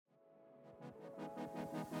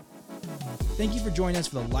Thank you for joining us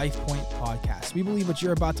for the Life Point podcast. We believe what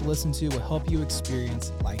you're about to listen to will help you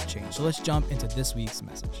experience life change. So let's jump into this week's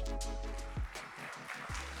message.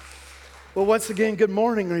 Well, once again, good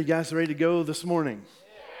morning. Are you guys ready to go this morning?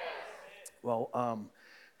 Well,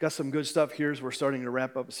 got some good stuff here as we're starting to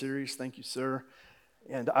wrap up a series. Thank you, sir.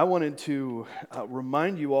 And I wanted to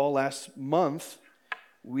remind you all, last month,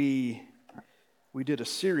 we did a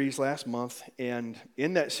series last month, and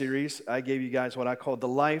in that series, I gave you guys what I called the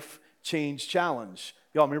Life Change Challenge.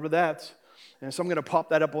 Y'all remember that? And so I'm going to pop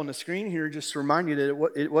that up on the screen here just to remind you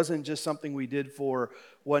that it wasn't just something we did for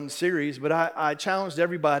one series, but I challenged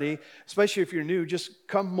everybody, especially if you're new, just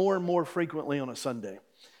come more and more frequently on a Sunday.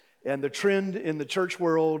 And the trend in the church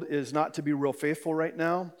world is not to be real faithful right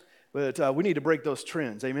now, but we need to break those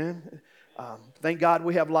trends, amen? Thank God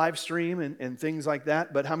we have live stream and things like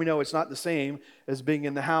that, but how many know it's not the same as being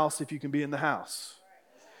in the house if you can be in the house?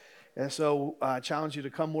 And so I challenge you to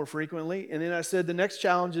come more frequently. And then I said the next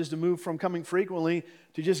challenge is to move from coming frequently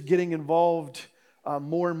to just getting involved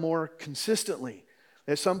more and more consistently.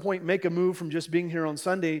 At some point, make a move from just being here on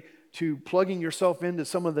Sunday to plugging yourself into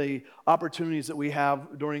some of the opportunities that we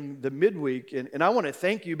have during the midweek. And I want to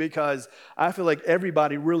thank you because I feel like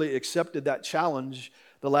everybody really accepted that challenge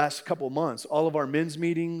the last couple months. All of our men's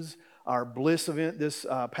meetings, our Bliss event this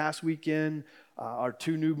past weekend, our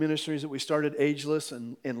two new ministries that we started, Ageless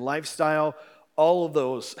and Lifestyle, all of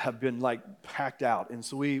those have been like packed out. And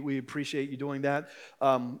so we appreciate you doing that.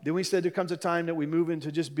 Then we said there comes a time that we move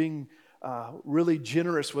into just being really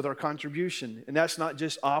generous with our contribution. And that's not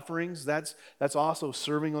just offerings, that's also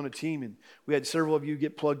serving on a team. And we had several of you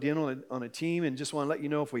get plugged in on a team, and just want to let you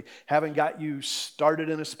know if we haven't got you started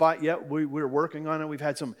in a spot yet, we're working on it. We've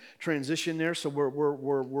had some transition there, so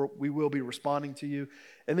we will be responding to you.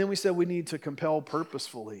 And then we said we need to compel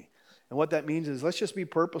purposefully. And what that means is let's just be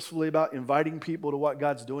purposefully about inviting people to what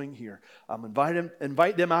God's doing here.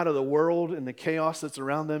 Invite them out of the world and the chaos that's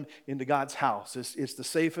around them into God's house. It's the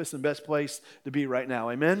safest and best place to be right now.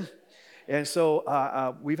 Amen? And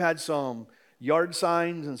so we've had some yard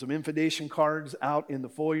signs and some invitation cards out in the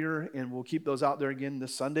foyer, and we'll keep those out there again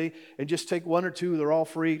this Sunday. And just take one or two. They're all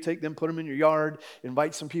free. Take them, put them in your yard.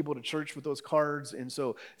 Invite some people to church with those cards. And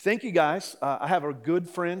so thank you guys. I have a good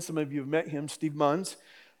friend. Some of you have met him, Steve Munns.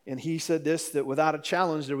 And he said this, that without a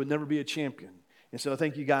challenge, there would never be a champion. And so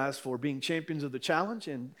thank you guys for being champions of the challenge,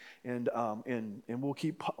 and we'll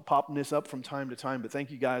keep popping this up from time to time. But thank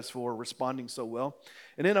you guys for responding so well.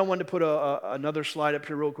 And then I wanted to put another slide up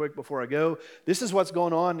here real quick before I go. This is what's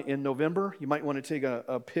going on in November. You might want to take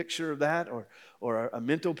a picture of that or a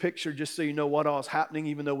mental picture just so you know what all is happening,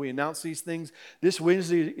 even though we announce these things. This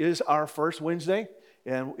Wednesday is our first Wednesday.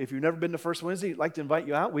 And if you've never been to First Wednesday, I'd like to invite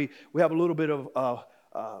you out. We have a little bit of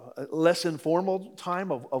less informal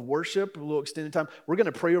time of worship, a little extended time. We're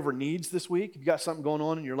going to pray over needs this week. If you got something going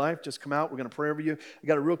on in your life, just come out. We're going to pray over you. I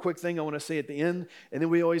got a real quick thing I want to say at the end, and then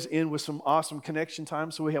we always end with some awesome connection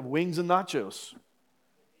time. So we have wings and nachos.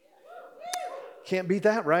 Can't beat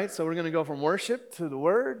that, right? So we're going to go from worship to the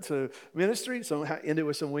word to ministry. So end it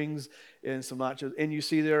with some wings and some nachos. And you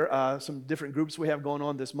see there some different groups we have going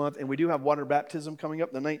on this month. And we do have water baptism coming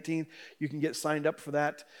up the 19th. You can get signed up for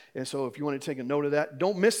that. And so if you want to take a note of that,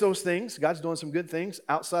 don't miss those things. God's doing some good things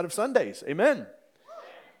outside of Sundays. Amen.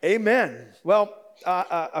 Amen. Well,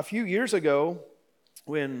 a few years ago,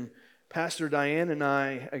 when Pastor Diane and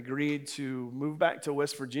I agreed to move back to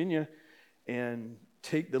West Virginia and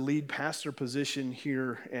take the lead pastor position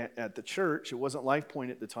here at the church. It wasn't Life Point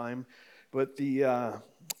at the time, but the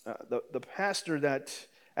pastor that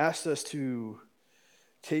asked us to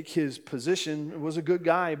take his position was a good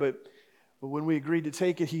guy, but when we agreed to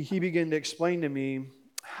take it, he began to explain to me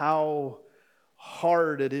how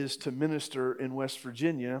hard it is to minister in West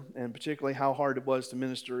Virginia, and particularly how hard it was to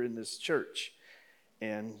minister in this church.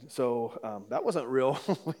 And so that wasn't real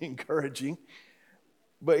encouraging.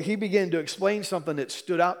 But he began to explain something that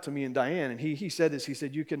stood out to me and Diane. And he said this. He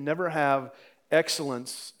said, you can never have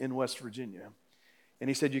excellence in West Virginia. And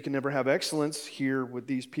he said, you can never have excellence here with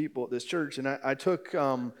these people at this church. And I took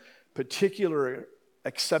particular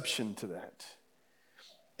exception to that.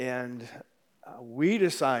 And we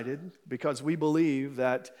decided, because we believe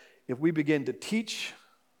that if we begin to teach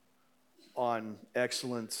on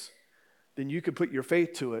excellence, then you could put your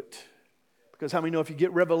faith to it. Because how many know if you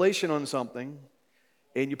get revelation on something,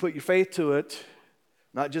 and you put your faith to it,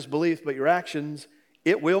 not just belief, but your actions,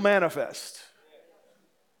 it will manifest.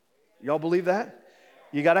 Y'all believe that?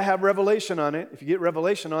 You got to have revelation on it. If you get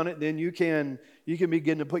revelation on it, then you can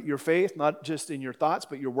begin to put your faith, not just in your thoughts,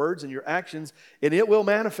 but your words and your actions, and it will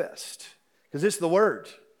manifest, because it's the Word.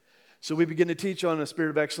 So we begin to teach on a spirit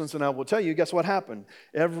of excellence, and I will tell you, guess what happened?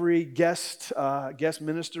 Every guest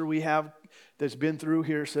minister we have that's been through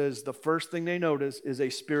here says the first thing they notice is a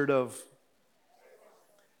spirit of.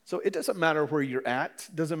 So it doesn't matter where you're at,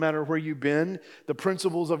 doesn't matter where you've been. The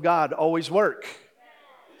principles of God always work.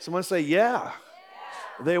 Someone say, yeah,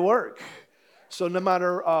 they work. So no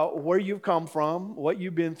matter where you've come from, what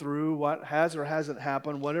you've been through, what has or hasn't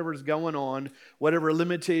happened, whatever's going on, whatever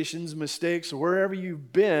limitations, mistakes, wherever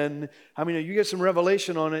you've been, I mean, you get some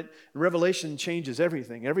revelation on it, and revelation changes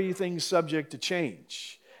everything. Everything's subject to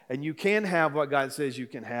change. And you can have what God says you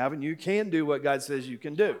can have, and you can do what God says you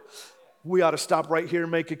can do. We ought to stop right here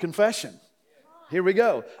and make a confession. Here we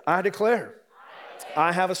go. I declare,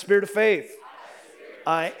 I have a spirit of faith.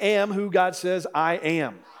 I am who God says I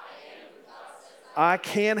am. I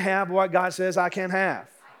can have what God says I can have.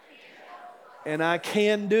 And I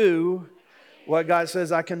can do what God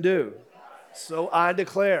says I can do. So I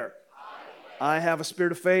declare, I have a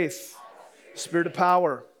spirit of faith, spirit of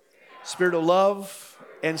power, spirit of love,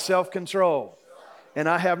 and self-control. And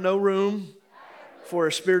I have no room for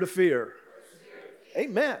a spirit of fear.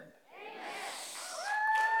 Amen.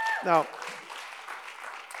 Now,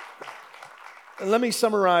 let me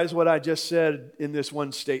summarize what I just said in this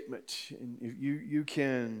one statement. You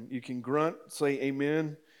can grunt, say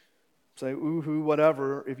amen, say ooh-hoo,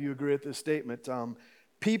 whatever, if you agree with this statement.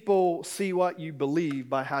 People see what you believe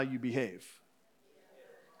by how you behave.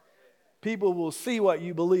 People will see what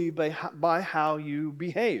you believe by how you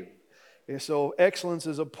behave. And so excellence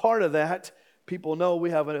is a part of that. People know we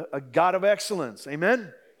have a God of excellence.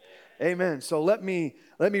 Amen? Amen. So let me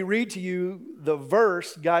read to you the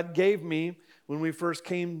verse God gave me when we first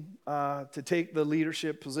came to take the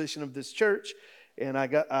leadership position of this church. And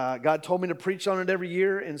God told me to preach on it every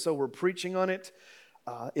year, and so we're preaching on it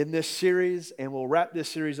in this series, and we'll wrap this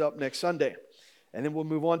series up next Sunday. And then we'll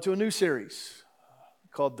move on to a new series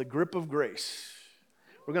called The Grip of Grace.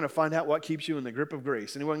 We're going to find out what keeps you in the grip of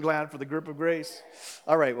grace. Anyone glad for the grip of grace?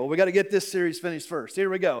 All right, well, we got to get this series finished first. Here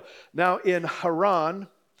we go. Now, in Haran,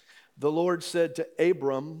 the Lord said to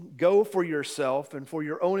Abram, go for yourself and for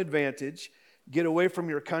your own advantage. Get away from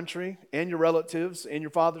your country and your relatives and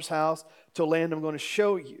your father's house to a land I'm going to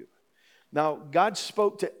show you. Now, God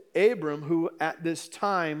spoke to Abram, who at this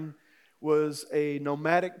time was a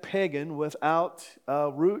nomadic pagan without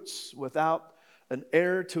roots, without an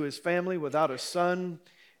heir to his family, without a son.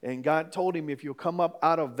 And God told him, if you'll come up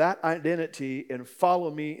out of that identity and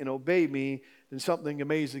follow me and obey me, then something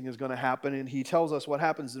amazing is going to happen. And he tells us what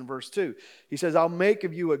happens in verse 2. He says, I'll make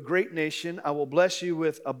of you a great nation. I will bless you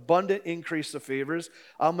with abundant increase of favors.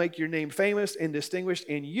 I'll make your name famous and distinguished,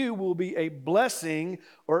 and you will be a blessing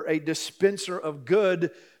or a dispenser of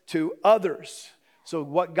good to others. So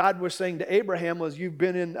what God was saying to Abraham was, you've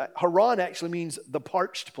been in, Haran actually means the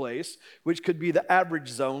parched place, which could be the average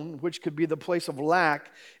zone, which could be the place of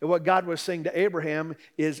lack. And what God was saying to Abraham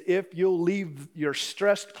is, if you'll leave your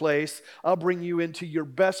stressed place, I'll bring you into your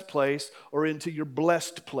best place or into your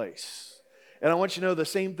blessed place. And I want you to know the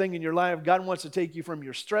same thing in your life. God wants to take you from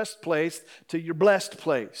your stressed place to your blessed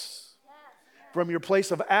place. From your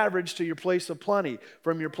place of average to your place of plenty.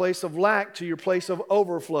 From your place of lack to your place of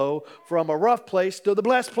overflow. From a rough place to the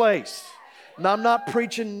blessed place. Now, I'm not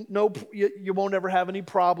preaching, you won't ever have any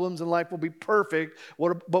problems and life will be perfect.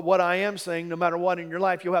 But what I am saying, no matter what in your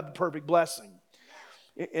life, you'll have the perfect blessing.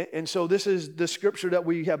 And so this is the scripture that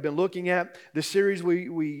we have been looking at. The series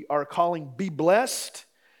we are calling Be Blessed.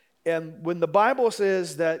 And when the Bible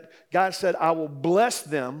says that God said, I will bless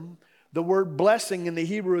them, the word blessing in the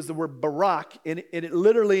Hebrew is the word barak, and it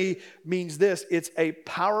literally means this. It's a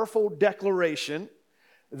powerful declaration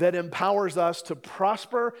that empowers us to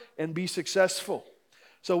prosper and be successful.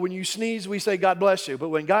 So when you sneeze, we say, God bless you. But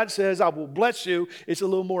when God says, I will bless you, it's a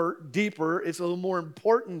little more deeper. It's a little more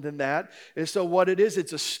important than that. And so what it is,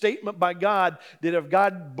 it's a statement by God that if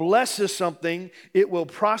God blesses something, it will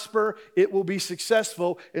prosper, it will be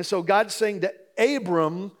successful. And so God's saying to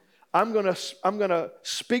Abram, I'm going to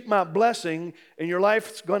speak my blessing, and your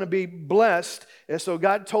life's going to be blessed. And so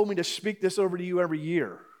God told me to speak this over to you every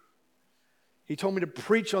year. He told me to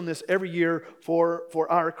preach on this every year for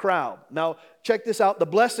our crowd. Now, check this out. The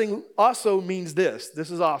blessing also means this. This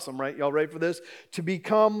is awesome, right? Y'all ready for this? To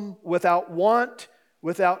become without want,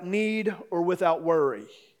 without need, or without worry.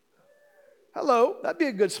 Hello, that'd be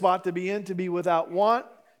a good spot to be in, to be without want,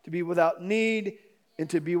 to be without need, and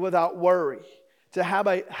to be without worry. To have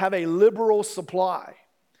a liberal supply.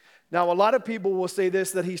 Now, a lot of people will say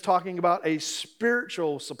this, that he's talking about a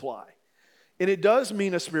spiritual supply. And it does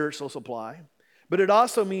mean a spiritual supply, but it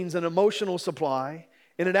also means an emotional supply,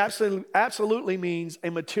 and it absolutely means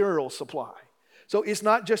a material supply. So it's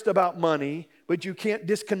not just about money, but you can't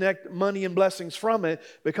disconnect money and blessings from it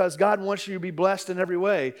because God wants you to be blessed in every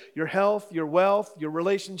way. Your health, your wealth, your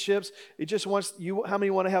relationships. It just wants you, how many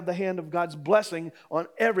want to have the hand of God's blessing on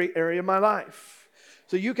every area of my life?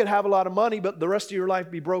 So you could have a lot of money, but the rest of your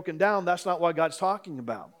life be broken down. That's not what God's talking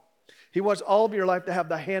about. He wants all of your life to have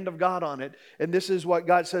the hand of God on it. And this is what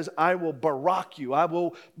God says, I will barak you. I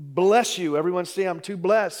will bless you. Everyone say, I'm too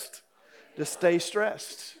blessed to stay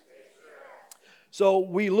stressed. So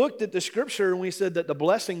we looked at the scripture and we said that the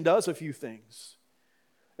blessing does a few things.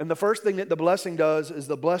 And the first thing that the blessing does is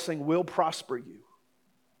the blessing will prosper you.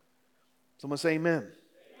 Someone say amen.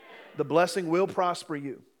 The blessing will prosper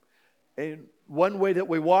you. And one way that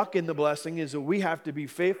we walk in the blessing is that we have to be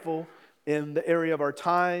faithful in the area of our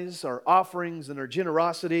tithes, our offerings, and our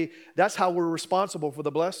generosity. That's how we're responsible for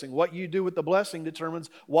the blessing. What you do with the blessing determines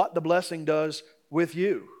what the blessing does with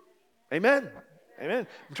you. Amen. Amen.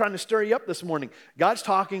 I'm trying to stir you up this morning. God's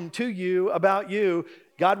talking to you about you.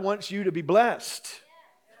 God wants you to be blessed.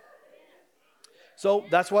 So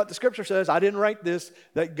that's what the scripture says. I didn't write this,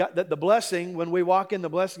 that the blessing, when we walk in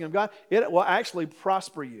the blessing of God, it will actually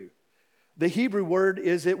prosper you. The Hebrew word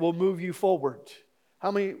is it will move you forward.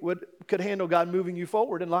 How many could handle God moving you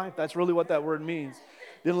forward in life? That's really what that word means.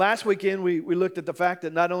 Then last weekend, we looked at the fact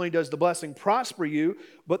that not only does the blessing prosper you,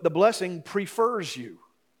 but the blessing prefers you.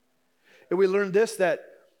 And we learned this, that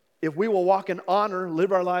if we will walk in honor,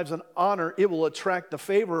 live our lives in honor, it will attract the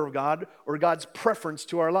favor of God or God's preference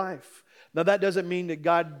to our life. Now, that doesn't mean that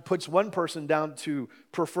God puts one person down to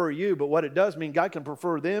prefer you, but what it does mean, God can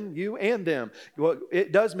prefer them, you, and them.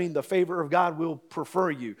 It does mean the favor of God will prefer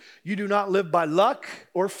you. You do not live by luck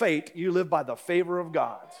or fate. You live by the favor of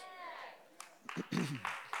God.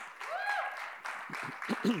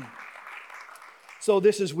 So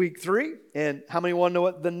this is week 3, and how many want to know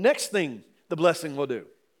what the next thing the blessing will do?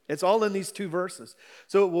 It's all in these 2 verses.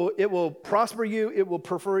 So it will prosper you, it will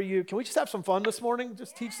prefer you. Can we just have some fun this morning?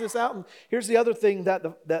 Just teach this out. And here's the other thing that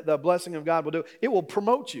the blessing of God will do. It will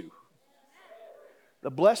promote you.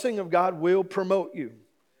 The blessing of God will promote you.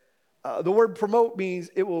 The word promote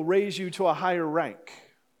means it will raise you to a higher rank.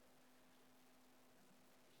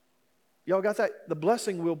 Y'all got that? The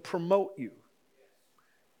blessing will promote you.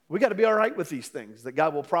 We got to be all right with these things, that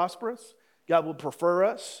God will prosper us, God will prefer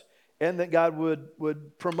us, and that God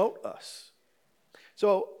would promote us.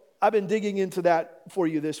 So I've been digging into that for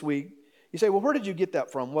you this week. You say, well, where did you get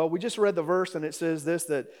that from? Well, we just read the verse, and it says this,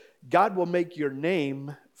 that God will make your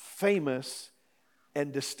name famous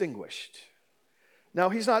and distinguished. Now,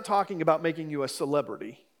 he's not talking about making you a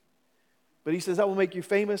celebrity, but he says, I will make you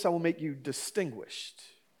famous, I will make you distinguished.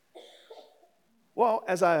 Well,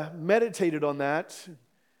 as I meditated on that,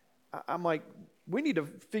 I'm like, we need to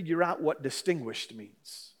figure out what distinguished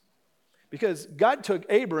means. Because God took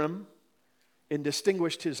Abram and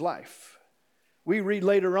distinguished his life. We read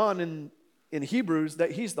later on in Hebrews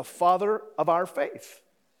that he's the father of our faith.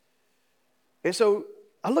 And so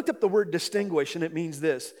I looked up the word distinguish, and it means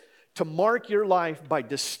this: to mark your life by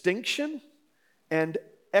distinction and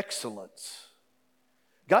excellence.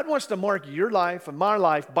 God wants to mark your life and my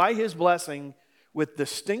life by his blessing with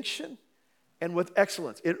distinction and with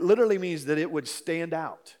excellence. It literally means that it would stand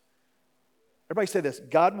out. Everybody say this: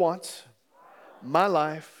 God wants my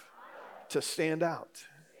life to stand out.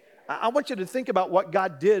 I want you to think about what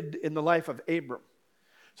God did in the life of Abram.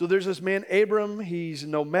 So there's this man, Abram, he's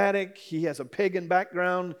nomadic, he has a pagan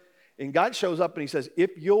background, and God shows up and he says, if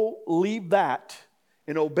you'll leave that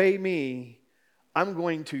and obey me, I'm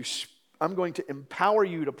going to empower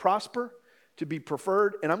you to prosper, to be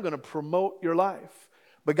preferred, and I'm going to promote your life.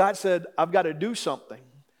 But God said, I've got to do something.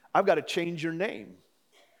 I've got to change your name.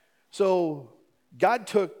 So God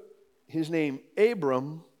took his name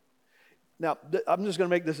Abram. Now, I'm just going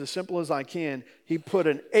to make this as simple as I can. He put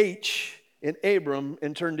an H in Abram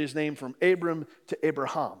and turned his name from Abram to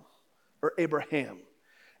Abraham, or Abraham.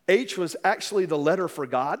 H was actually the letter for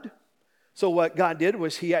God. So what God did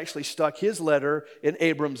was he actually stuck his letter in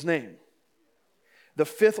Abram's name. The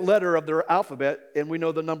 5th letter of their alphabet, and we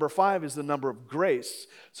know the number 5 is the number of grace.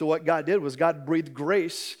 So what God did was God breathed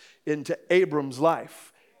grace into Abram's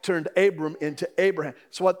life, turned Abram into Abraham.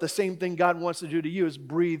 So what the same thing God wants to do to you is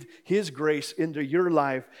breathe his grace into your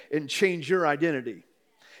life and change your identity.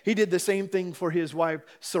 He did the same thing for his wife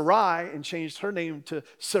Sarai and changed her name to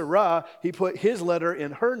Sarah. He put his letter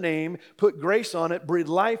in her name, put grace on it, breathed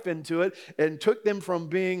life into it, and took them from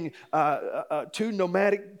being 2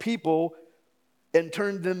 nomadic people and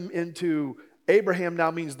turned them into Abraham.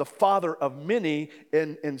 Now means the father of many,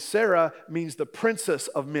 and Sarah means the princess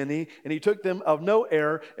of many. And he took them of no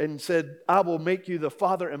heir and said, I will make you the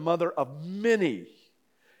father and mother of many.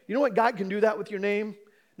 You know what? God can do that with your name.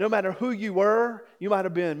 No matter who you were, you might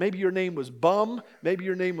have been. Maybe your name was bum. Maybe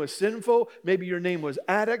your name was sinful. Maybe your name was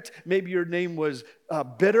addict. Maybe your name was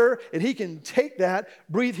bitter. And he can take that,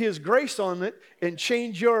 breathe his grace on it, and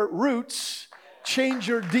change your roots, change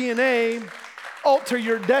your DNA, alter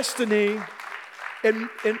your destiny,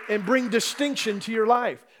 and bring distinction to your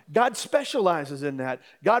life. God specializes in that.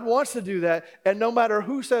 God wants to do that. And no matter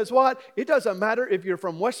who says what, it doesn't matter if you're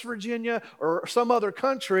from West Virginia or some other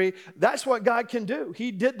country, that's what God can do.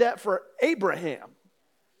 He did that for Abraham.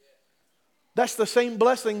 That's the same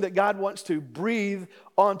blessing that God wants to breathe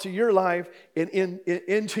onto your life and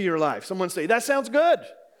into your life. Someone say, that sounds good.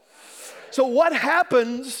 So what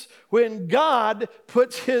happens when God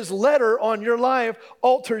puts his letter on your life,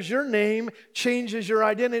 alters your name, changes your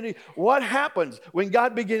identity? What happens when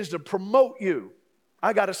God begins to promote you?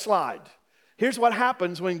 I got a slide. Here's what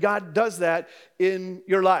happens when God does that in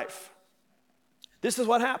your life. This is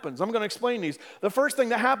what happens. I'm going to explain these. The first thing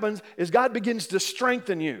that happens is God begins to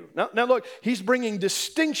strengthen you. Now look, he's bringing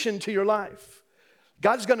distinction to your life.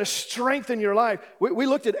 God's going to strengthen your life. We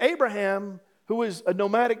looked at Abraham, who was a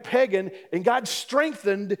nomadic pagan, and God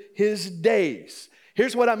strengthened his days.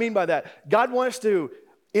 Here's what I mean by that. God wants to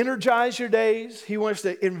energize your days. He wants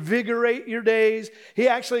to invigorate your days. He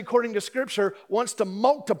actually, according to Scripture, wants to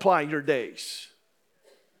multiply your days.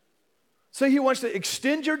 So he wants to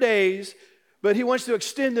extend your days, but he wants to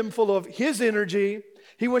extend them full of his energy.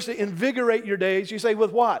 He wants to invigorate your days. You say,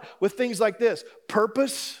 with what? With things like this: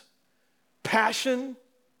 purpose, passion,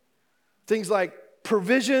 things like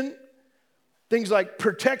provision, things like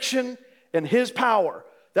protection, and his power.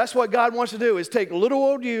 That's what God wants to do, is take little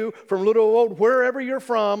old you from little old wherever you're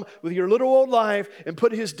from with your little old life and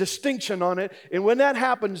put his distinction on it. And when that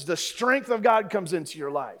happens, the strength of God comes into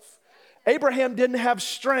your life. Abraham didn't have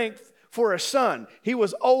strength for a son. He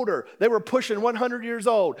was older. They were pushing 100 years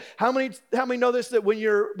old. How many know this, that when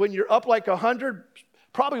you're up like 100,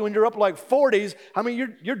 probably when you're up like 40s,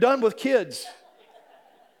 you're done with kids?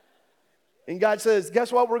 And God says,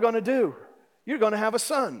 guess what we're going to do? You're going to have a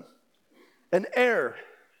son, an heir,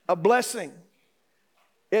 a blessing.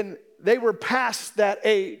 And they were past that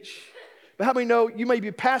age. But how many know you may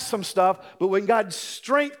be past some stuff, but when God's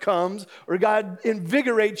strength comes, or God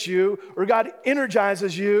invigorates you, or God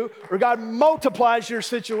energizes you, or God multiplies your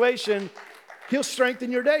situation, he'll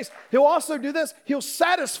strengthen your days. He'll also do this. He'll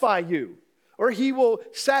satisfy you, or he will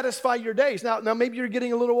satisfy your days. Now maybe you're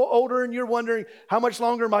getting a little older and you're wondering, how much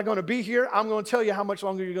longer am I going to be here? I'm going to tell you how much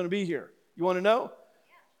longer you're going to be here. You want to know?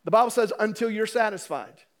 The Bible says, until you're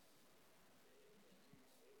satisfied.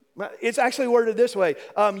 It's actually worded this way.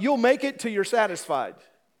 You'll make it till you're satisfied.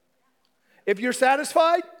 If you're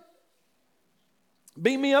satisfied,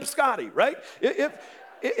 beam me up, Scotty, right?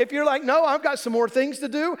 If you're like, no, I've got some more things to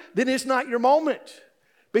do, then it's not your moment.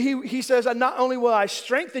 But he says, not only will I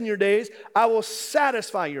strengthen your days, I will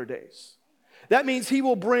satisfy your days. That means he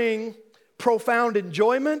will bring profound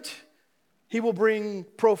enjoyment. He will bring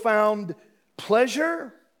profound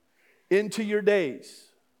pleasure into your days.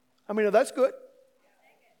 I mean, that's good.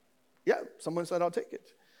 Yeah, someone said, I'll take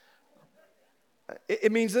it.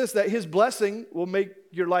 It means this, that his blessing will make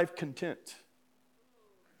your life content.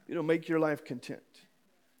 It'll make your life content.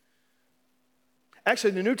 Actually,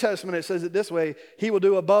 in the New Testament, it says it this way: he will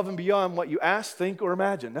do above and beyond what you ask, think, or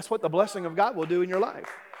imagine. That's what the blessing of God will do in your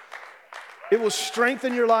life. It will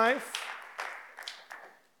strengthen your life.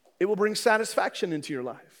 It will bring satisfaction into your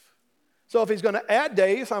life. So if he's going to add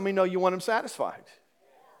days, how many know you want him satisfied?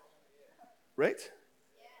 Right?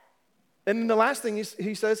 And then the last thing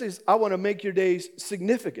he says is, I want to make your days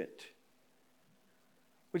significant,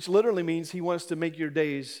 which literally means he wants to make your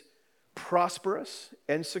days prosperous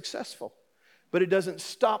and successful. But it doesn't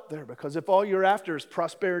stop there, because if all you're after is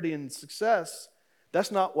prosperity and success,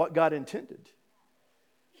 that's not what God intended.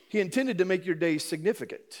 He intended to make your days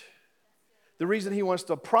significant. The reason he wants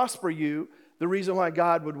to prosper you, the reason why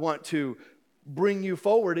God would want to bring you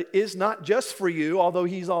forward is not just for you, although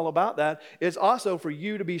he's all about that. It's also for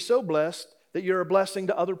you to be so blessed that you're a blessing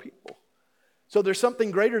to other people. So there's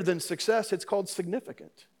something greater than success. It's called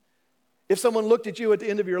significant. If someone looked at you at the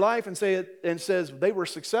end of your life and says they were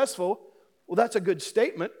successful, well, that's a good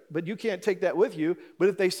statement, but you can't take that with you. But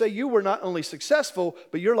if they say you were not only successful,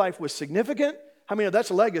 but your life was significant, I mean,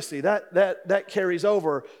 that's a legacy. That carries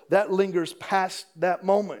over. That lingers past that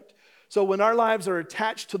moment. So when our lives are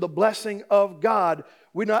attached to the blessing of God,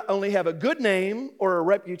 we not only have a good name or a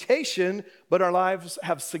reputation, but our lives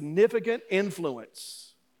have significant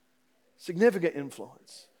influence. Significant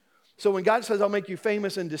influence. So when God says, I'll make you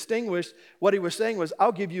famous and distinguished, what he was saying was,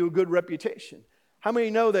 I'll give you a good reputation. How many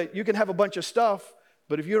know that you can have a bunch of stuff,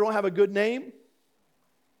 but if you don't have a good name,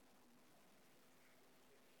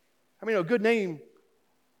 I mean, a good name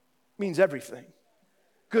means everything.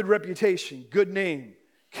 Good reputation, good name,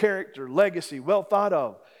 character, legacy, well thought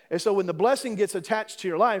of. And so when the blessing gets attached to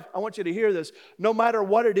your life, I want you to hear this. No matter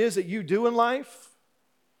what it is that you do in life,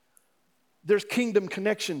 there's kingdom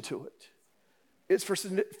connection to it. It's for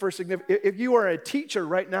significant. If you are a teacher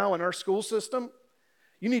right now in our school system,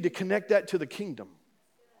 you need to connect that to the kingdom.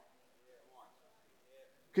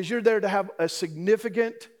 Because you're there to have a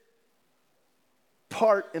significant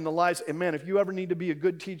part in the lives. And man, if you ever need to be a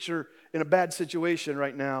good teacher in a bad situation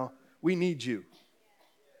right now, we need you.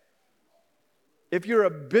 If you're a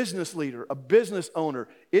business leader, a business owner,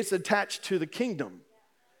 it's attached to the kingdom.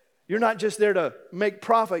 You're not just there to make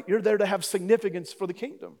profit, you're there to have significance for the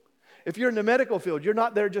kingdom. If you're in the medical field, you're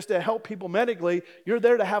not there just to help people medically, you're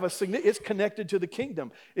there to have it's connected to the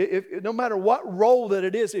kingdom. No matter what role that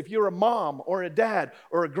it is, if you're a mom or a dad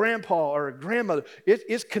or a grandpa or a grandmother,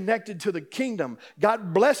 it's connected to the kingdom.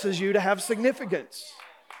 God blesses you to have significance.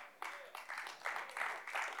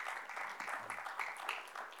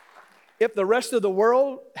 If the rest of the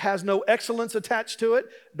world has no excellence attached to it,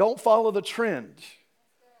 don't follow the trend.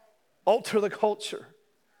 Alter the culture.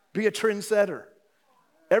 Be a trendsetter.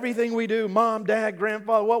 Everything we do, mom, dad,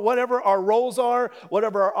 grandfather, whatever our roles are,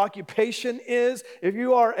 whatever our occupation is, if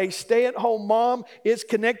you are a stay-at-home mom, it's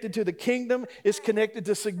connected to the kingdom, it's connected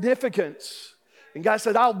to significance. And God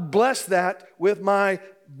said, I'll bless that with my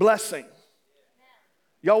blessing.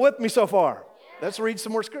 Y'all with me so far? Let's read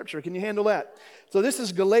some more scripture. Can you handle that? So this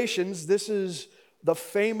is Galatians. This is the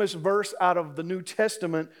famous verse out of the New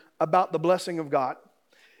Testament about the blessing of God.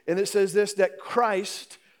 And it says this, that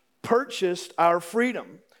Christ purchased our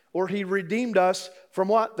freedom, or he redeemed us from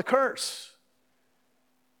what? The curse.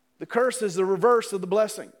 The curse is the reverse of the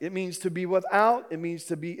blessing. It means to be without. It means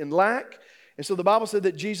to be in lack. And so the Bible said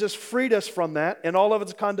that Jesus freed us from that and all of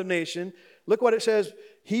its condemnation. Look what it says.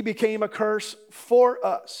 He became a curse for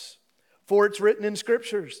us. For it's written in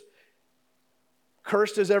scriptures,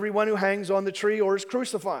 cursed is everyone who hangs on the tree or is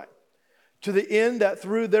crucified. To the end that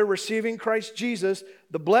through their receiving Christ Jesus,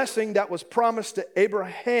 the blessing that was promised to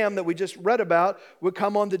Abraham that we just read about would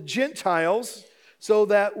come on the Gentiles, so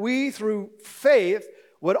that we through faith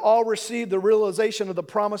would all receive the realization of the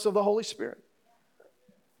promise of the Holy Spirit.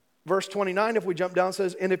 Verse 29, if we jump down,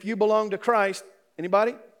 says, and if you belong to Christ,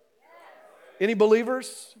 anybody? Any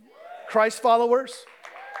believers? Christ followers?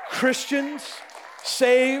 Christians?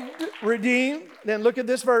 Saved? Redeemed? Then look at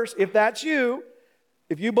this verse. If that's you,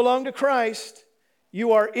 if you belong to Christ,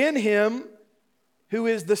 you are in him who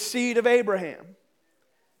is the seed of Abraham.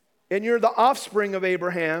 And you're the offspring of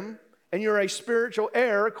Abraham, and you're a spiritual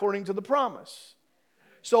heir according to the promise.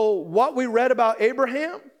 So what we read about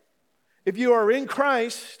Abraham, if you are in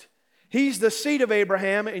Christ, he's the seed of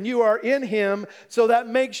Abraham, and you are in him, so that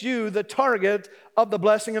makes you the target of the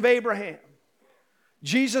blessing of Abraham.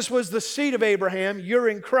 Jesus was the seed of Abraham, you're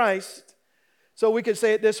in Christ. So we could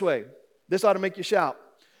say it this way. This ought to make you shout.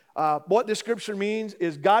 What this scripture means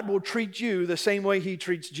is God will treat you the same way he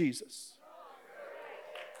treats Jesus.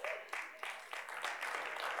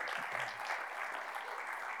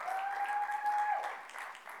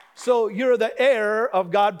 So you're the heir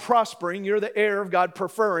of God prospering, you're the heir of God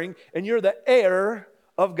preferring, and you're the heir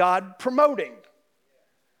of God promoting.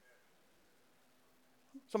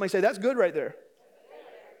 Somebody say, that's good right there.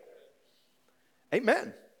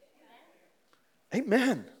 Amen.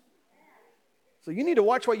 Amen. So you need to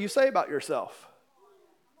watch what you say about yourself.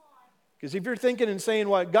 Because if you're thinking and saying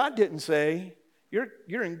what God didn't say,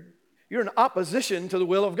 you're in opposition to the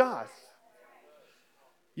will of God.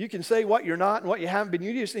 You can say what you're not and what you haven't been.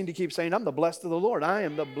 You just need to keep saying, I'm the blessed of the Lord. I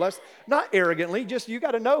am the blessed. Not arrogantly, just you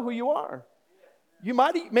got to know who you are.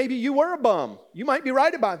 Maybe you were a bum. You might be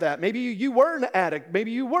right about that. Maybe you were an addict.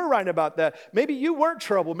 Maybe you were right about that. Maybe you were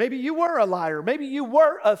trouble. Maybe you were a liar. Maybe you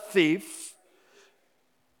were a thief.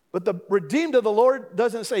 But the redeemed of the Lord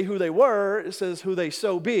doesn't say who they were. It says who they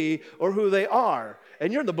so be or who they are.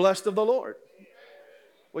 And you're the blessed of the Lord.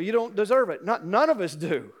 Well, you don't deserve it. None of us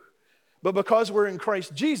do. But because we're in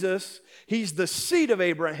Christ Jesus, he's the seed of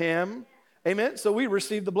Abraham. Amen? So we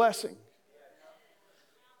receive the blessing.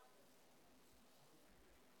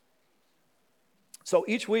 So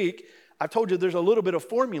each week, I've told you there's a little bit of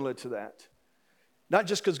formula to that. Not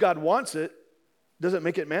just because God wants it, doesn't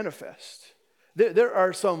make it manifest.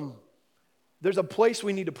 There's a place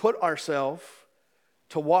we need to put ourselves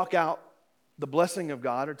to walk out the blessing of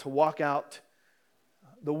God or to walk out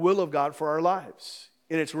the will of God for our lives.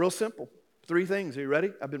 And it's real simple. 3 things. Are you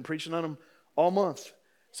ready? I've been preaching on them all month.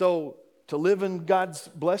 So to live in God's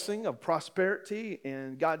blessing of prosperity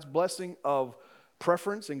and God's blessing of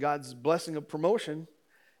preference and God's blessing of promotion,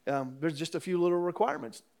 there's just a few little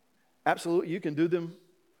requirements. Absolutely, you can do them,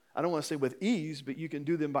 I don't want to say with ease, but you can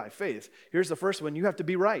do them by faith. Here's the first one. You have to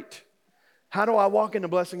be right. How do I walk in the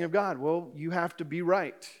blessing of God? Well, you have to be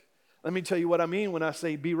right. Let me tell you what I mean when I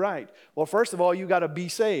say be right. Well, first of all, you got to be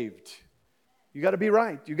saved. You got to be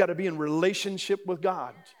right. You got to be in relationship with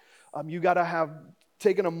God. You got to have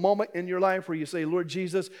taken a moment in your life where you say, Lord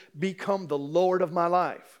Jesus, become the Lord of my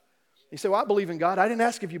life. You say, well, I believe in God. I didn't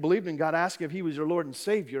ask if you believed in God. I asked if he was your Lord and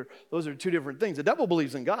Savior. Those are two different things. The devil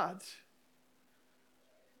believes in God.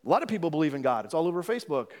 A lot of people believe in God. It's all over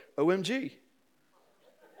Facebook. OMG.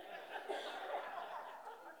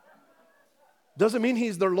 Doesn't mean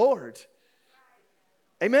he's their Lord.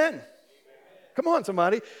 Amen. Come on,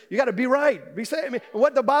 somebody. You got to be right. Be saved. I mean,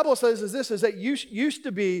 what the Bible says is this, is that you used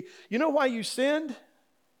to be, you know why you sinned?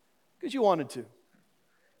 Because you wanted to.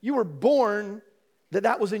 You were born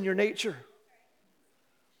that was in your nature.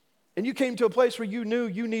 And you came to a place where you knew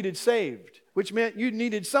you needed saved, which meant you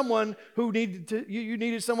needed someone who you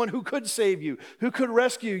needed someone who could save you, who could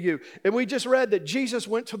rescue you. And we just read that Jesus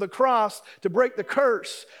went to the cross to break the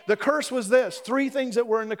curse. The curse was this, 3 things that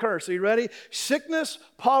were in the curse. Are you ready? Sickness,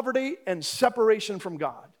 poverty, and separation from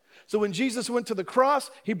God. So when Jesus went to the cross,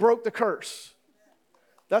 he broke the curse.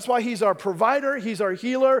 That's why he's our provider, he's our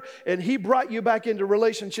healer, and he brought you back into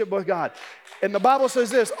relationship with God. And the Bible says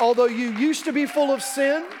this, although you used to be full of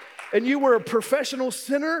sin, and you were a professional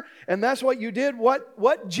sinner, and that's what you did.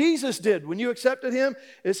 What Jesus did when you accepted him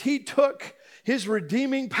is he took his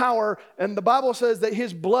redeeming power, and the Bible says that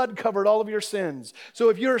his blood covered all of your sins. So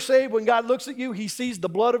if you're saved, when God looks at you, he sees the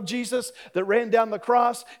blood of Jesus that ran down the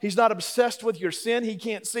cross. He's not obsessed with your sin. He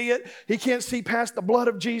can't see it. He can't see past the blood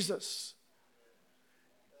of Jesus.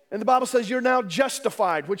 And the Bible says you're now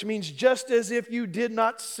justified, which means just as if you did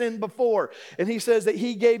not sin before. And he says that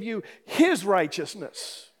he gave you his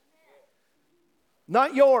righteousness.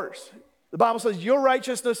 Not yours. The Bible says your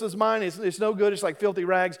righteousness is mine. It's no good. It's like filthy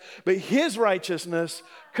rags. But his righteousness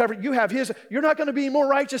covered. You have his. You're not going to be more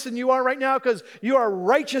righteous than you are right now because you are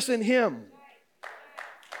righteous in him.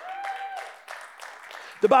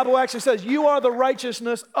 The Bible actually says you are the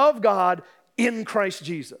righteousness of God in Christ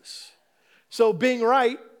Jesus. So being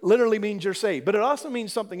right literally means you're saved. But it also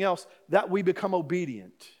means something else, that we become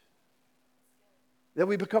obedient. That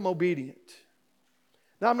we become obedient.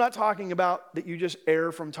 Now, I'm not talking about that you just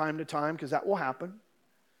err from time to time, because that will happen.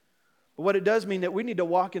 But what it does mean that we need to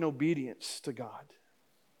walk in obedience to God.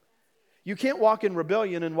 You can't walk in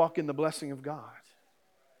rebellion and walk in the blessing of God.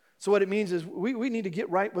 So what it means is we need to get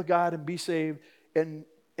right with God and be saved and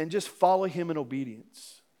just follow him in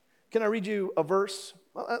obedience. Can I read you a verse?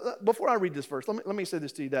 Before I read this verse, let me say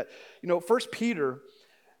this to you, that, 1 Peter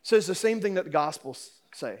says the same thing that the Gospels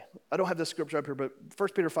say. I don't have the scripture up here, but 1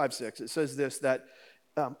 Peter 5:6, it says this, that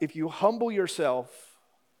if you humble yourself,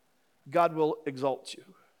 God will exalt you.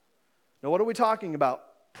 Now, what are we talking about?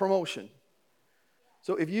 Promotion.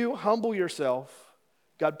 So if you humble yourself,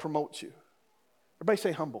 God promotes you. Everybody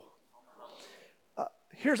say humble.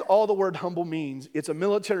 Here's all the word humble means. It's a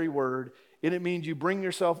military word, and it means you bring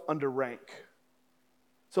yourself under rank.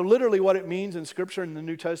 So literally what it means in Scripture in the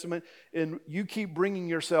New Testament, and you keep bringing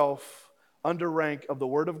yourself under rank of the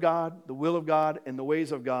Word of God, the will of God, and the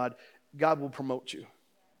ways of God, God will promote you.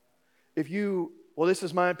 This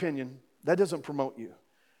is my opinion, that doesn't promote you.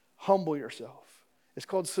 Humble yourself. It's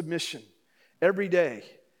called submission. Every day.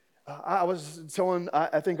 I was telling,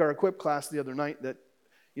 I think, our Equip class the other night that,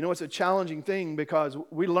 it's a challenging thing because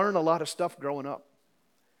we learn a lot of stuff growing up.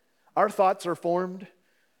 Our thoughts are formed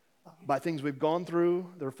by things we've gone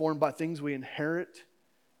through. They're formed by things we inherit,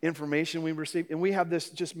 information we receive, and we have this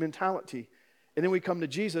just mentality. And then we come to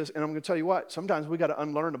Jesus, and I'm going to tell you what, sometimes we got to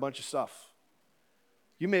unlearn a bunch of stuff.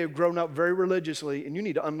 You may have grown up very religiously, and you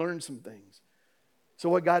need to unlearn some things. So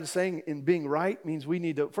what God is saying in being right means we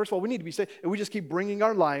need to, first of all, we need to be saved, and we just keep bringing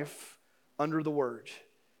our life under the Word.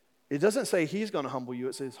 It doesn't say he's going to humble you.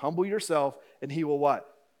 It says humble yourself, and he will what?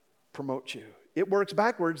 Promote you. It works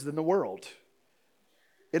backwards than the world.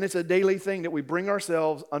 And it's a daily thing that we bring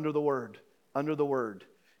ourselves under the Word, under the Word.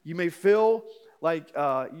 You may feel like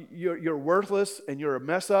you're worthless and you're a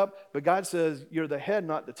mess up, but God says you're the head,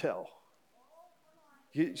 not the tail.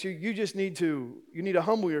 You just need to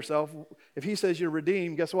humble yourself. If he says you're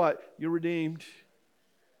redeemed, guess what? You're redeemed.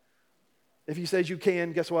 If he says you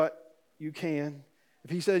can, guess what? You can. If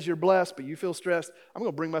he says you're blessed, but you feel stressed, I'm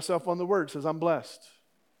going to bring myself on the Word. It says I'm blessed.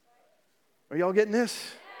 Are y'all getting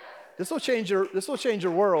this? This will change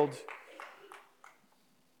your world.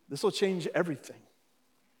 This will change everything.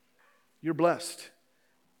 You're blessed.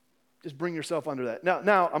 Just bring yourself under that.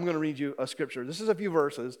 Now I'm going to read you a scripture. This is a few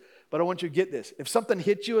verses, but I want you to get this. If something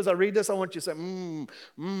hits you as I read this, I want you to say,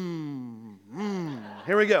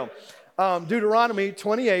 Here we go. Deuteronomy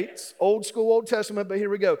 28, old school, Old Testament, but here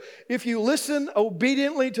we go. If you listen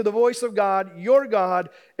obediently to the voice of God, your God,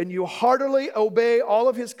 and you heartily obey all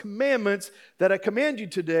of his commandments that I command you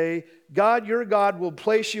today, God, your God, will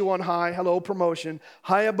place you on high, hello, promotion,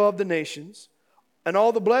 high above the nations. And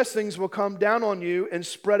all the blessings will come down on you and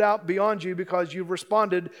spread out beyond you because you've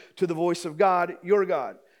responded to the voice of God, your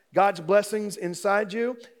God. God's blessings inside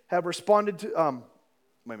you have responded to, wait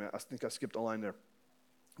a minute, I think I skipped a line there.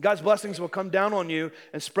 God's blessings will come down on you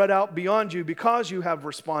and spread out beyond you because you have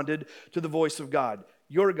responded to the voice of God,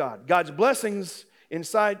 your God. God's blessings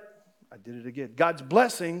inside, I did it again. God's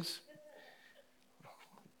blessings,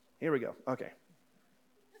 here we go, okay.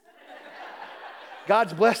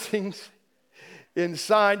 God's blessings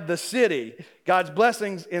inside the city, God's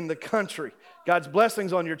blessings in the country, God's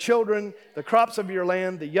blessings on your children, the crops of your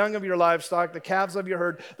land, the young of your livestock, the calves of your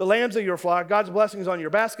herd, the lambs of your flock, God's blessings on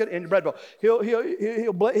your basket and your bread bowl.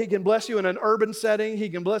 He can bless you in an urban setting. He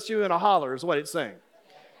can bless you in a holler is what it's saying.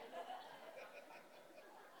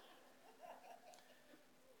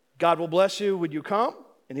 God will bless you when you come,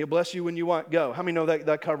 and he'll bless you when you want go. How many know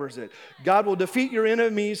that covers it? God will defeat your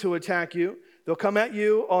enemies who attack you. They'll come at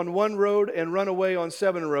you on one road and run away on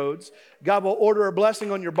 7 roads. God will order a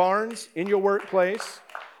blessing on your barns, in your workplace.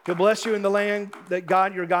 He'll bless you in the land that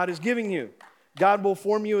God, your God, is giving you. God will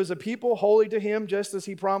form you as a people, holy to him, just as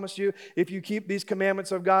he promised you. If you keep these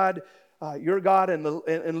commandments of God, your God,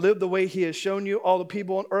 and live the way he has shown you, all the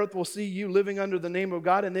people on earth will see you living under the name of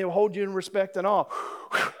God, and they will hold you in respect and awe.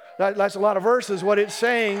 That's a lot of verses. What it's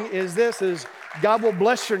saying is this, is God will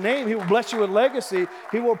bless your name. He will bless you with legacy.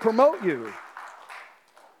 He will promote you.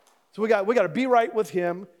 So we got to be right with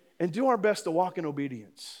him and do our best to walk in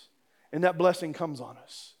obedience. And that blessing comes on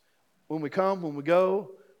us. When we come, when we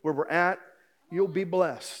go, where we're at, you'll be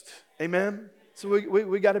blessed. Amen? So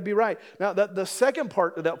we got to be right. Now, the second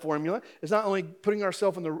part of that formula is not only putting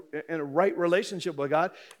ourselves in a right relationship with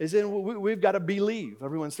God, is then we've got to believe.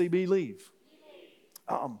 Everyone say believe.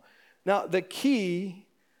 Now, the key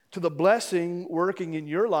to the blessing working in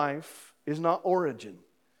your life is not origin.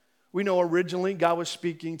 We know originally God was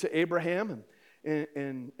speaking to Abraham,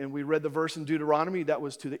 and we read the verse in Deuteronomy that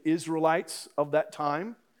was to the Israelites of that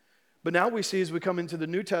time. But now we see as we come into the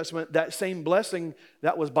New Testament, that same blessing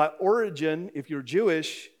that was by origin, if you're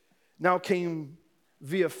Jewish, now came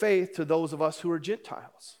via faith to those of us who are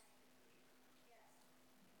Gentiles.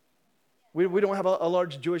 We don't have a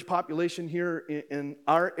large Jewish population here in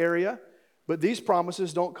our area, but these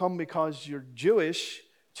promises don't come because you're Jewish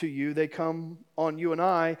to you. They come on you and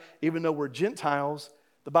I, even though we're Gentiles.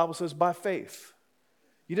 The Bible says by faith.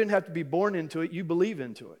 You didn't have to be born into it. You believe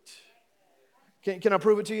into it. Can I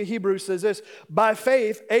prove it to you? Hebrews says this, by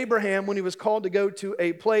faith, Abraham, when he was called to go to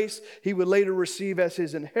a place he would later receive as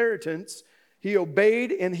his inheritance, he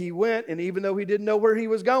obeyed and he went, and even though he didn't know where he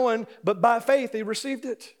was going, but by faith he received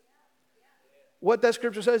it. What that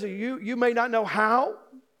scripture says, you may not know how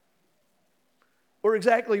or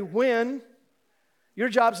exactly when. Your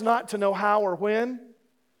job's not to know how or when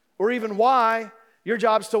or even why. Your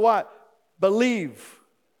job's to what? Believe.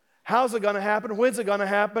 How's it going to happen? When's it going to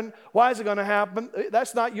happen? Why is it going to happen?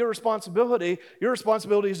 That's not your responsibility. Your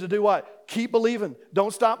responsibility is to do what? Keep believing.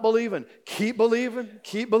 Don't stop believing. Keep believing.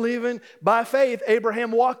 Keep believing. By faith,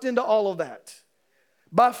 Abraham walked into all of that.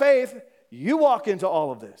 By faith, you walk into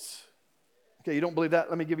all of this. Okay, you don't believe that?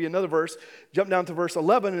 Let me give you another verse. Jump down to verse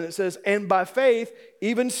 11, and it says, and by faith,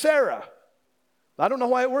 even Sarah. I don't know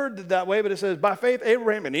why it worded that way, but it says, by faith,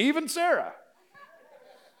 Abraham, and even Sarah,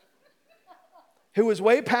 who was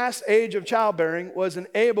way past age of childbearing, was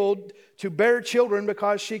enabled to bear children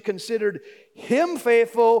because she considered him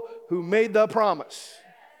faithful who made the promise.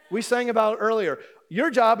 We sang about it earlier.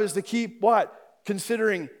 Your job is to keep what?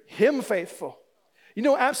 Considering him faithful. You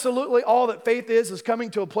know, absolutely all that faith is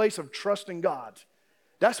coming to a place of trusting God.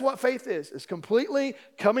 That's what faith is completely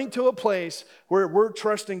coming to a place where we're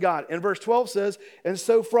trusting God. And verse 12 says, and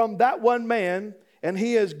so from that one man, and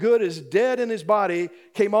he as good as dead in his body,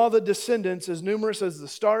 came all the descendants as numerous as the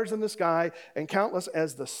stars in the sky and countless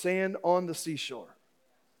as the sand on the seashore.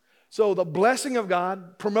 So the blessing of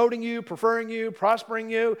God, promoting you, preferring you,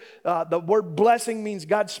 prospering you. The word blessing means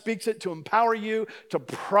God speaks it to empower you, to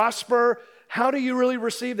prosper. How do you really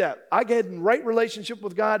receive that? I get in right relationship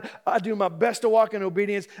with God. I do my best to walk in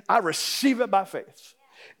obedience. I receive it by faith.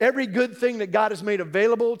 Every good thing that God has made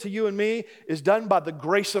available to you and me is done by the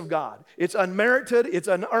grace of God. It's unmerited, it's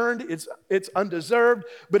unearned, it's undeserved,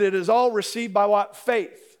 but it is all received by what?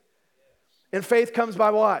 Faith. And faith comes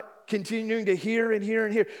by what? continuing to hear and hear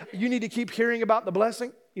and hear. You need to keep hearing about the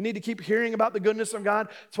blessing. You need to keep hearing about the goodness of God.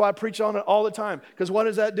 That's why I preach on it all the time. Because what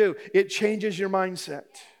does that do? It changes your mindset.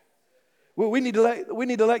 We need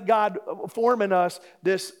to let God form in us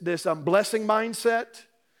this blessing mindset,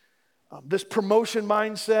 this promotion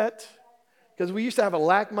mindset. Because we used to have a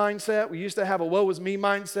lack mindset. We used to have a woe is me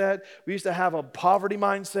mindset. We used to have a poverty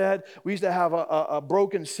mindset. We used to have a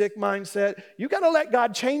broken, sick mindset. You got to let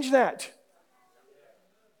God change that.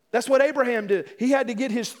 That's what Abraham did. He had to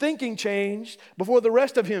get his thinking changed before the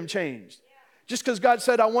rest of him changed. Just because God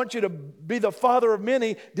said, I want you to be the father of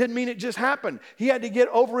many, didn't mean it just happened. He had to get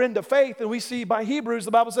over into faith. And we see by Hebrews,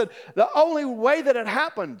 the Bible said, the only way that it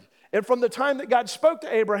happened, and from the time that God spoke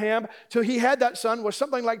to Abraham till he had that son, was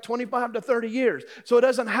something like 25 to 30 years. So it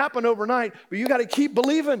doesn't happen overnight, but you got to keep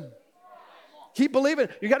believing. Keep believing.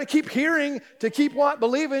 You got to keep hearing to keep what?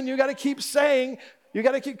 Believing. You got to keep saying. You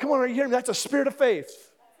got to keep, come on, are you hearing me? That's a spirit of faith.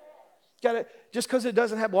 Just because it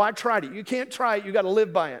doesn't happen, well, I tried it. You can't try it. You got to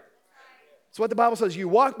live by it. It's what the Bible says. You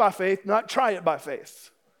walk by faith, not try it by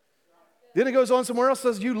faith. Then it goes on somewhere else,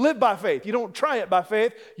 says you live by faith. You don't try it by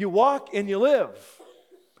faith. You walk and you live.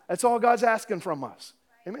 That's all God's asking from us.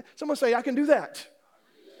 Amen. Someone say, I can do that.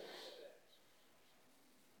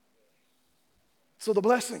 So the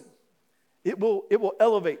blessing, it will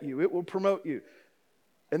elevate you. It will promote you.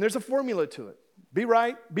 And there's a formula to it. Be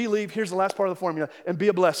right, believe. Here's the last part of the formula. And be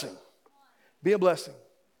a blessing. Be a blessing.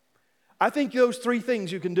 I think those three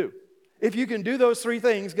things you can do. If you can do those three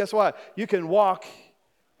things, guess what? You can walk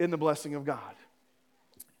in the blessing of God.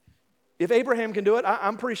 If Abraham can do it,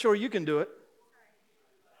 I'm pretty sure you can do it.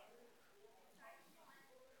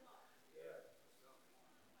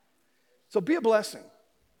 So be a blessing.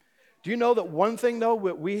 Do you know that one thing, though,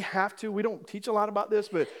 we don't teach a lot about this,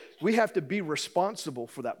 but we have to be responsible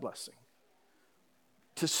for that blessing,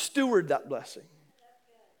 to steward that blessing.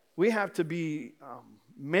 We have to be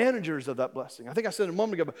managers of that blessing. I think I said a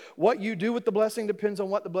moment ago, but what you do with the blessing depends on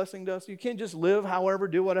what the blessing does. You can't just live however,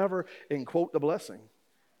 do whatever, and quote the blessing.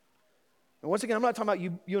 And once again, I'm not talking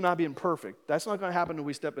about you and I being perfect. That's not going to happen when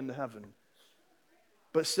we step into heaven.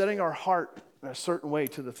 But setting our heart in a certain way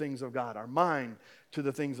to the things of God, our mind to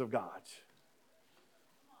the things of God.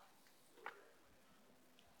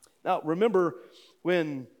 Now, remember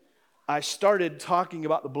when I started talking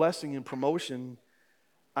about the blessing and promotion,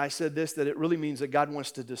 I said this, that it really means that God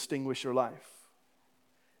wants to distinguish your life.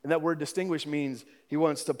 And that word distinguish means he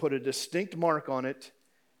wants to put a distinct mark on it.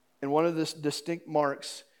 And one of the distinct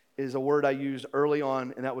marks is a word I used early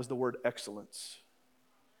on, and that was the word excellence.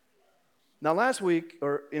 Now last week,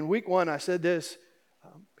 or in week 1, I said this.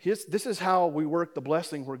 This is how we work the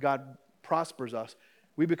blessing where God prospers us.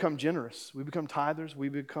 We become generous. We become tithers. We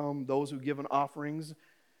become those who give in offerings.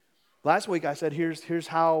 Last week I said here's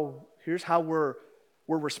how we're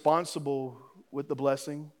responsible with the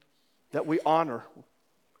blessing, that we honor.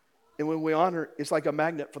 And when we honor, it's like a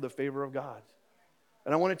magnet for the favor of God.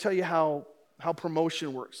 And I want to tell you how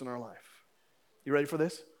promotion works in our life. You ready for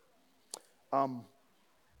this?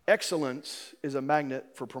 Excellence is a magnet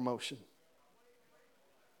for promotion.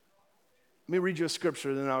 Let me read you a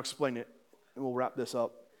scripture, then I'll explain it, and we'll wrap this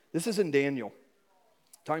up. This is in Daniel.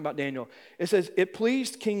 Talking about Daniel. It says, it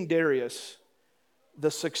pleased King Darius,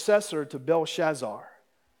 the successor to Belshazzar,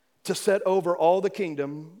 to set over all the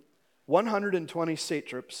kingdom 120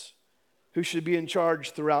 satraps who should be in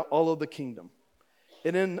charge throughout all of the kingdom.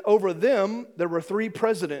 And then over them, there were 3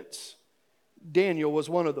 presidents. Daniel was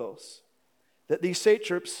one of those. That these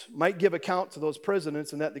satraps might give account to those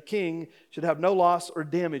presidents, and that the king should have no loss or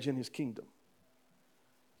damage in his kingdom.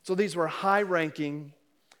 So these were high-ranking,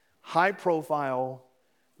 high-profile,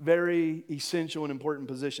 very essential and important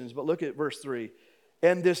positions. But look at verse 3.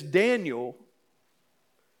 And this Daniel,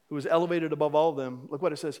 who was elevated above all of them, look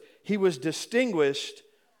what it says. He was distinguished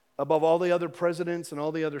above all the other presidents and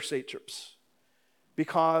all the other satraps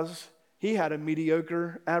because he had a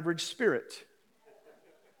mediocre, average spirit.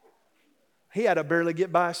 He had a barely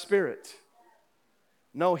get by spirit.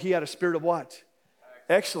 No, he had a spirit of what?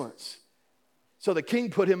 Excellence. So the king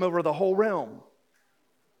put him over the whole realm.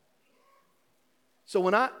 So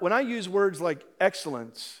when I use words like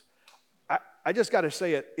excellence, I just got to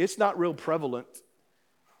say it, it's not real prevalent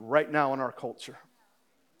right now in our culture.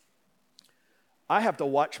 I have to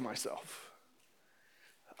watch myself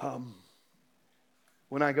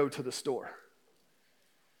when I go to the store.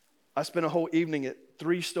 I spent a whole evening at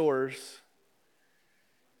 3 stores.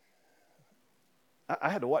 I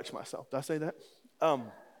had to watch myself. Did I say that?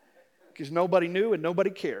 Because nobody knew and nobody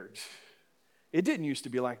cared. It didn't used to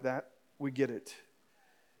be like that. We get it.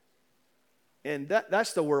 And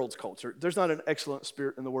that's the world's culture. There's not an excellent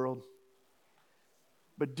spirit in the world.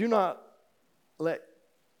 But do not let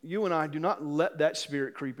that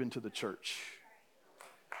spirit creep into the church.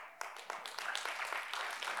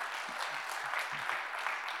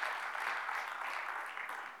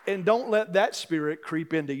 And don't let that spirit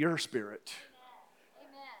creep into your spirit.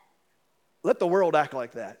 Amen. Let the world act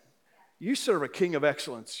like that. You serve a king of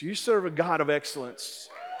excellence. You serve a God of excellence.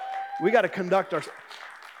 We got to conduct ourselves.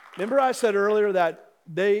 Remember I said earlier that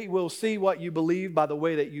they will see what you believe by the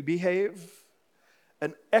way that you behave?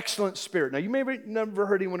 An excellent spirit. Now, you may have never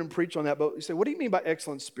heard anyone preach on that, but you say, what do you mean by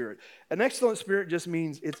excellent spirit? An excellent spirit just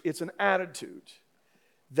means it's an attitude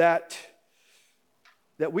that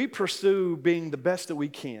we pursue being the best that we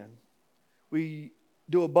can. We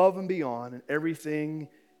do above and beyond in everything,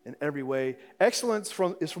 in every way. Excellence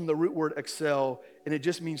is from the root word excel, and it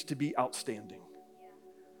just means to be outstanding.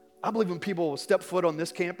 I believe when people step foot on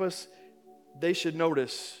this campus, they should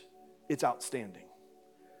notice it's outstanding.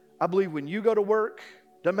 I believe when you go to work,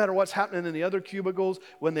 doesn't matter what's happening in the other cubicles,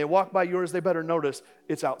 when they walk by yours, they better notice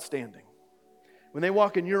it's outstanding. When they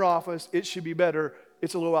walk in your office, it should be better.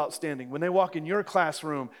 It's a little outstanding. When they walk in your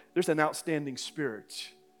classroom, there's an outstanding spirit.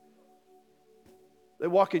 They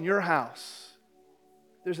walk in your house,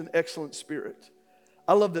 there's an excellent spirit.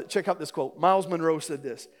 I love that. Check out this quote. Miles Monroe said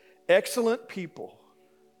this: excellent people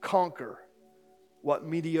conquer what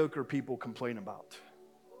mediocre people complain about.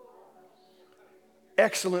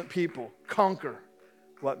 Excellent people conquer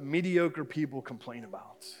what mediocre people complain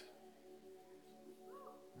about.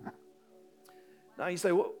 Now you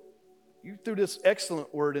say, well, you threw this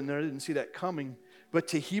excellent word in there, I didn't see that coming. But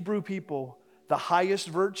to Hebrew people, the highest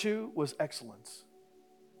virtue was excellence.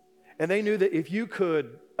 And they knew that if you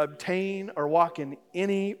could obtain or walk in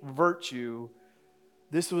any virtue,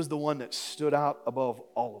 this was the one that stood out above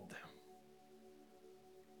all of them.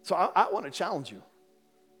 So I want to challenge you.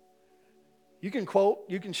 You can quote,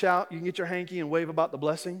 you can shout, you can get your hanky and wave about the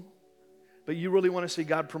blessing, but you really want to see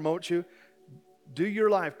God promote you, do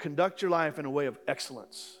your life, conduct your life in a way of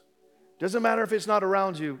excellence. Doesn't matter if it's not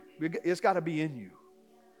around you, it's got to be in you.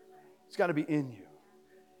 It's got to be in you.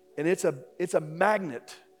 And it's a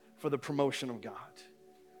magnet for the promotion of God.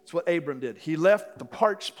 It's what Abram did. He left the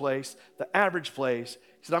parched place, the average place.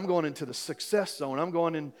 He said, I'm going into the success zone. I'm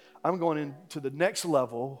going into the next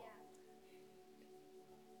level.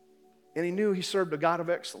 And he knew he served a God of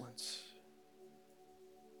excellence.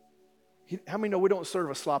 How many know we don't serve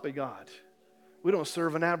a sloppy God? We don't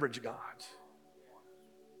serve an average God.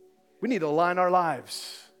 We need to align our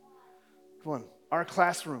lives. Come on, our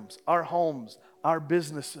classrooms, our homes, our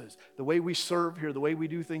businesses, the way we serve here, the way we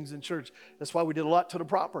do things in church. That's why we did a lot to the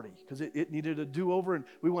property, because it needed a do-over, and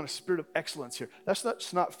we want a spirit of excellence here.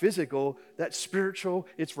 That's not physical, that's spiritual,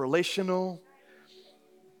 it's relational.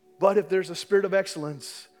 But if there's a spirit of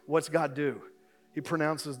excellence, what's God do? He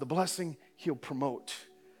pronounces the blessing, he'll promote.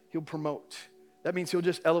 He'll promote. That means he'll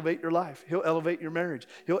just elevate your life. He'll elevate your marriage.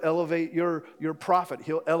 He'll elevate your profit.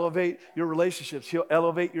 He'll elevate your relationships. He'll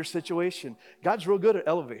elevate your situation. God's real good at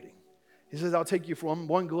elevating. He says, I'll take you from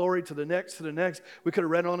one glory to the next to the next. We could have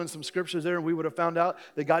read on in some scriptures there, and we would have found out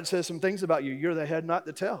that God says some things about you. You're the head, not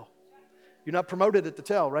the tail. You're not promoted at the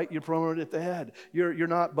tail, right? You're promoted at the head. You're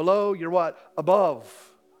not below, you're what? Above.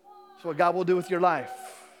 That's what God will do with your life.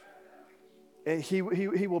 And he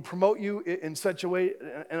will promote you in such a way,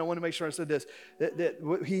 and I want to make sure I said this,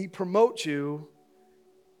 that he promotes you,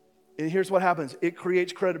 and here's what happens. It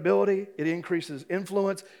creates credibility, it increases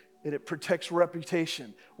influence, and it protects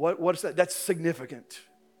reputation. What's that? That's significant.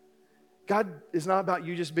 God is not about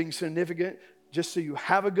you just being significant, just so you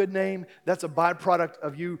have a good name. That's a byproduct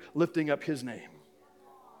of you lifting up his name.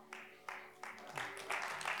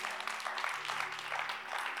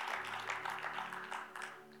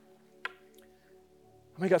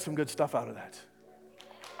 We got some good stuff out of that.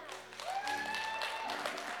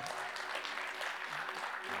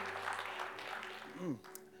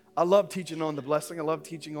 I love teaching on the blessing. I love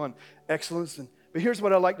teaching on excellence. But here's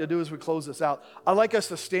what I like to do as we close this out. I like us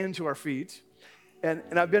to stand to our feet. And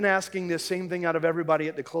I've been asking this same thing out of everybody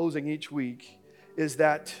at the closing each week, is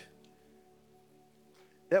that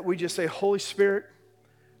we just say, Holy Spirit,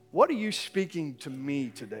 what are you speaking to me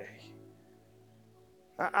today?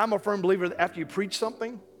 I'm a firm believer that after you preach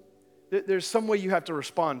something, there's some way you have to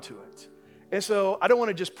respond to it. And so I don't want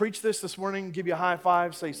to just preach this morning, give you a high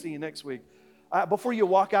five, say, see you next week. Before you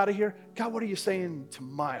walk out of here, God, what are you saying to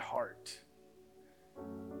my heart?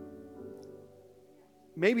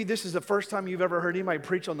 Maybe this is the first time you've ever heard anybody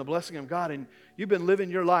preach on the blessing of God, and you've been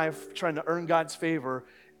living your life trying to earn God's favor,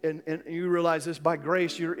 and you realize this, by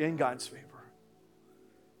grace, you're in God's favor.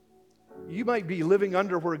 You might be living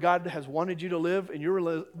under where God has wanted you to live, and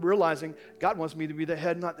you're realizing God wants me to be the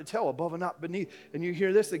head, not the tail, above and not beneath. And you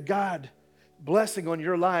hear this, that God, blessing on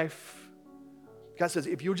your life, God says,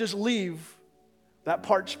 if you'll just leave that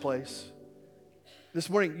parched place, this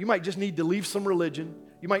morning, you might just need to leave some religion.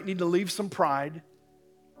 You might need to leave some pride.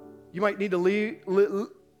 You might need to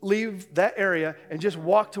leave that area and just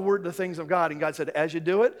walk toward the things of God. And God said, as you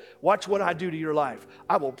do it, watch what I do to your life.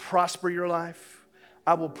 I will prosper your life.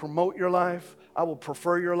 I will promote your life. I will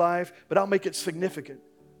prefer your life, but I'll make it significant.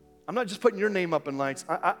 I'm not just putting your name up in lights.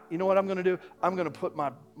 You know what I'm going to do? I'm going to put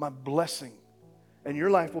my blessing, and your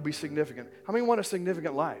life will be significant. How many want a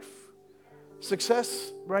significant life?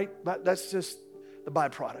 Success, right? That's just the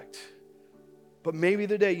byproduct. But maybe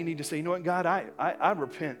the day you need to say, you know what, God, I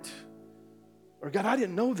repent. Or God, I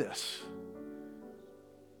didn't know this.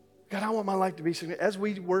 God, I want my life to be significant. As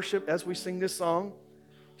we worship, as we sing this song,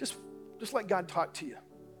 just let God talk to you.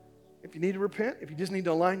 If you need to repent, if you just need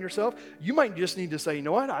to align yourself, you might just need to say, you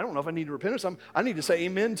know what, I don't know if I need to repent or something. I need to say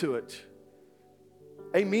amen to it.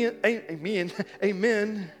 Amen, amen,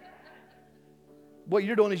 amen. What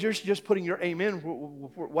you're doing is you're just putting your amen,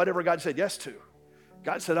 whatever God said yes to.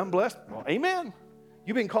 God said, I'm blessed. Well, amen.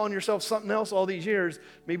 You've been calling yourself something else all these years.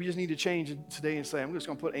 Maybe you just need to change today and say, I'm just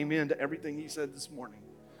going to put amen to everything he said this morning.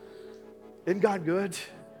 Isn't God good?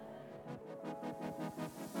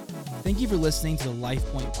 Thank you for listening to the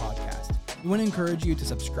LifePoint Podcast. We want to encourage you to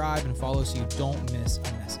subscribe and follow so you don't miss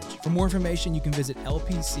a message. For more information, you can visit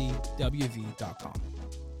lpcwv.com.